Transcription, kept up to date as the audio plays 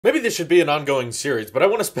Maybe this should be an ongoing series, but I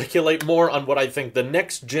want to speculate more on what I think the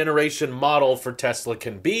next generation model for Tesla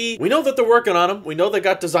can be. We know that they're working on them. We know they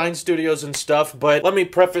got design studios and stuff, but let me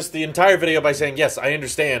preface the entire video by saying, yes, I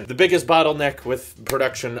understand. The biggest bottleneck with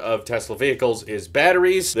production of Tesla vehicles is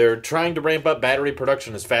batteries. They're trying to ramp up battery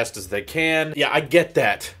production as fast as they can. Yeah, I get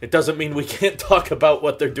that. It doesn't mean we can't talk about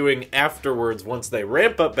what they're doing afterwards once they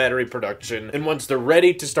ramp up battery production and once they're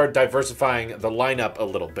ready to start diversifying the lineup a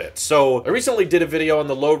little bit. So I recently did a video on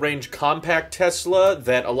the low-range compact Tesla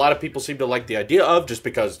that a lot of people seem to like the idea of just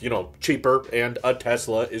because, you know, cheaper and a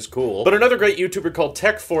Tesla is cool. But another great YouTuber called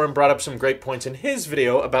Tech Forum brought up some great points in his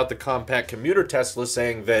video about the compact commuter Tesla,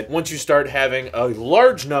 saying that once you start having a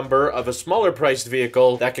large number of a smaller priced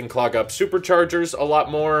vehicle, that can clog up superchargers a lot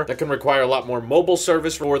more, that can require a lot more mobile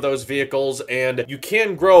service for those vehicles, and you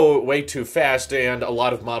can grow way too fast, and a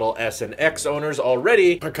lot of Model S and X owners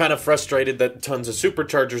already are kind of frustrated that tons of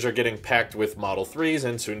superchargers are getting packed with Model 3s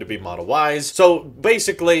and soon to be Model Ys. So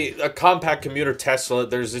basically, a compact commuter Tesla,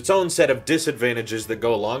 there's its own set of disadvantages that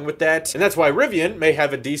go along with that. And that's why Rivian may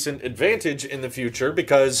have a decent advantage in the future,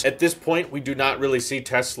 because at this point, we do not really see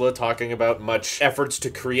Tesla talking about much efforts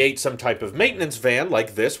to create some type of maintenance van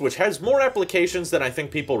like this, which has more applications than I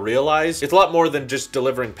think people realize. It's a lot more than just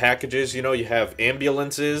delivering packages. You know, you have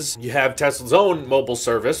ambulances, you have Tesla's own mobile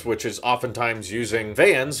service, which is oftentimes using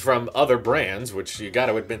vans from other brands, which you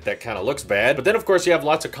gotta admit that kind of looks bad. But then, of course, you have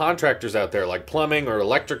lots of contractors out there like plumbing or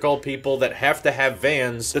electrical people that have to have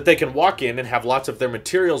vans that they can walk in and have lots of their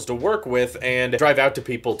materials to work with and drive out to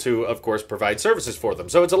people to, of course, provide services for them.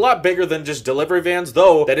 So it's a lot bigger than just delivery vans,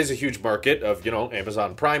 though that is a huge market of, you know,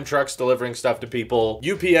 Amazon Prime trucks delivering stuff to people,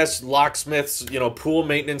 UPS locksmiths, you know, pool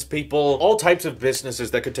maintenance people, all types of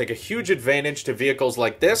businesses that could take a huge advantage to vehicles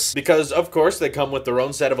like this because, of course, they come with their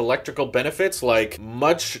own set of electrical benefits, like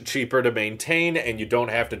much cheaper to maintain and you don't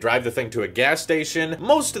have to drive the thing to a gas station.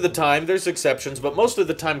 Most of the time, there's exceptions, but most of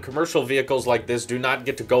the time commercial vehicles like this do not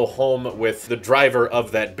get to go home with the driver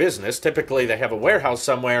of that business. Typically, they have a warehouse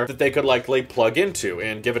somewhere that they could likely plug into,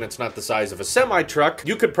 and given it's not the size of a semi-truck,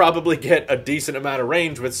 you could probably get a decent amount of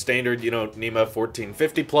range with standard, you know, NEMA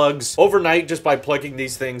 1450 plugs. Overnight, just by plugging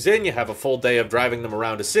these things in, you have a full day of driving them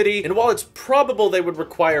around a city, and while it's probable they would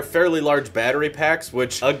require fairly large battery packs,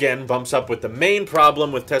 which again bumps up with the main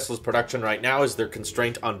problem with Tesla's production right now is their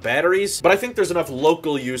constraint on batteries, but I think there's enough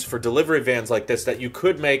local use for delivery vans like this that you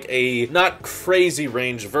could make a not crazy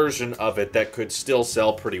range version of it that could still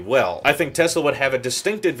sell pretty well. I think Tesla would have a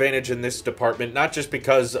distinct advantage in this department, not just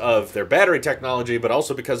because of their battery technology, but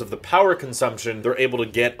also because of the power consumption they're able to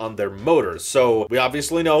get on their motors. So we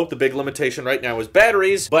obviously know the big limitation right now is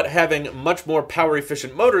batteries, but having much more power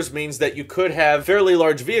efficient motors means that you could have fairly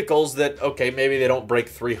large vehicles that, okay, maybe they don't break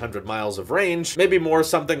 300 miles of range, maybe more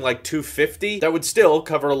something like 250. That would still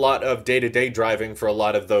cover a lot of day-to-day driving for a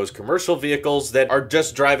lot of those commercial vehicles that are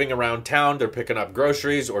just driving around town. They're picking up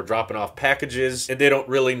groceries or dropping off packages, and they don't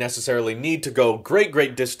really necessarily need to go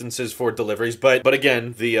great distances for deliveries. But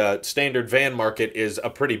again, the standard van market is a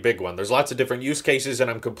pretty big one. There's lots of different use cases, and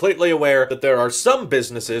I'm completely aware that there are some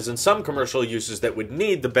businesses and some commercial uses that would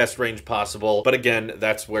need the best range possible. But again,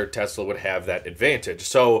 that's where Tesla would have that advantage.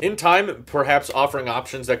 So in time, perhaps offering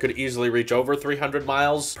options that could easily reach over 300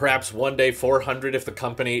 miles, perhaps one day 400 if the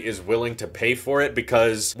company is willing to pay for it,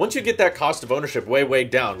 because once you get that cost of ownership way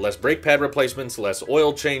down, less brake pad replacements, less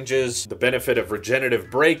oil changes, the benefit of regenerative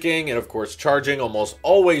braking, and of course charging almost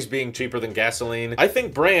always being cheaper than gasoline, I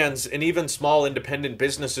think brands and even small independent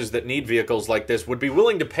businesses that need vehicles like this would be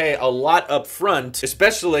willing to pay a lot up front,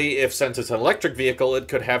 especially if, since it's an electric vehicle, it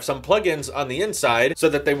could have some plug-ins on the inside so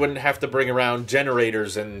that they wouldn't have to bring around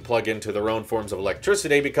generators and plug into their own forms of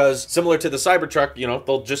electricity, because similar to the Cybertruck, you know,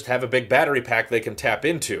 they'll just have a big battery pack they can tap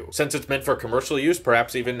into. Since it's meant for commercial use,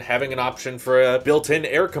 perhaps even having an option for a built-in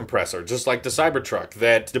air compressor, just like the Cybertruck,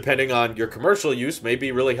 that depending on your commercial use may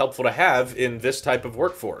be really helpful to have in this type of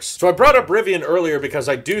workforce. So I brought up Rivian earlier because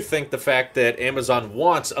I do think the fact that Amazon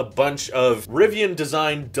wants a bunch of Rivian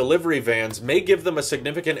designed delivery vans may give them a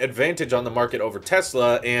significant advantage on the market over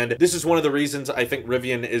Tesla, and this is one of the reasons I think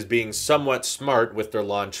Rivian is being somewhat smart with their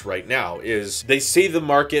launch right now, is they see the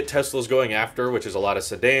market Tesla's going after, which is a lot of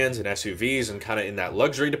sedans and SUVs and kind of in that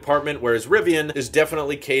luxury department, whereas Rivian is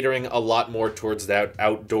definitely catering a lot more towards that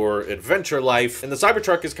outdoor adventure life, and the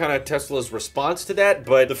Cybertruck is kind of Tesla's response to that.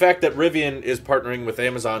 But the fact that Rivian is partnering with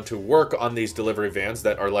Amazon to work on these delivery vans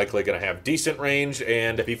that are likely going to have decent range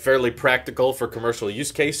and be fairly practical for commercial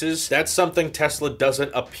use cases, that's something Tesla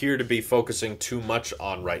doesn't appear to be focusing too much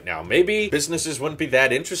on right now. Maybe businesses wouldn't be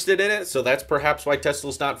that interested in it, so that's perhaps why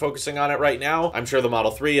Tesla's not focusing on it right now. I'm sure the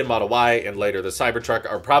Model 3 and Model Y and later the Cybertruck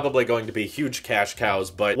are probably going to be huge cash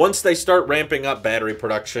cows, but once they start ramping ramping up battery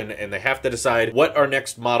production, and they have to decide what our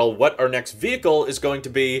next model, what our next vehicle is going to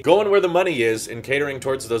be, going where the money is and catering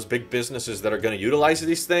towards those big businesses that are going to utilize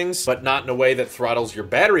these things, but not in a way that throttles your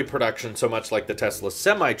battery production so much like the Tesla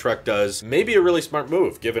semi-truck does, may be a really smart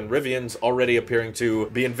move, given Rivian's already appearing to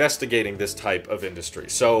be investigating this type of industry.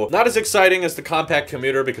 So, not as exciting as the compact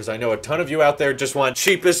commuter, because I know a ton of you out there just want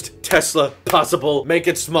cheapest Tesla possible, make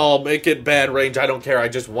it small, make it bad range, I don't care, I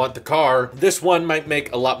just want the car. This one might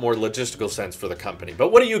make a lot more logistical sense for the company.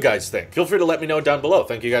 But what do you guys think? Feel free to let me know down below.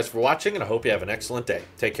 Thank you guys for watching, and I hope you have an excellent day.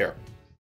 Take care.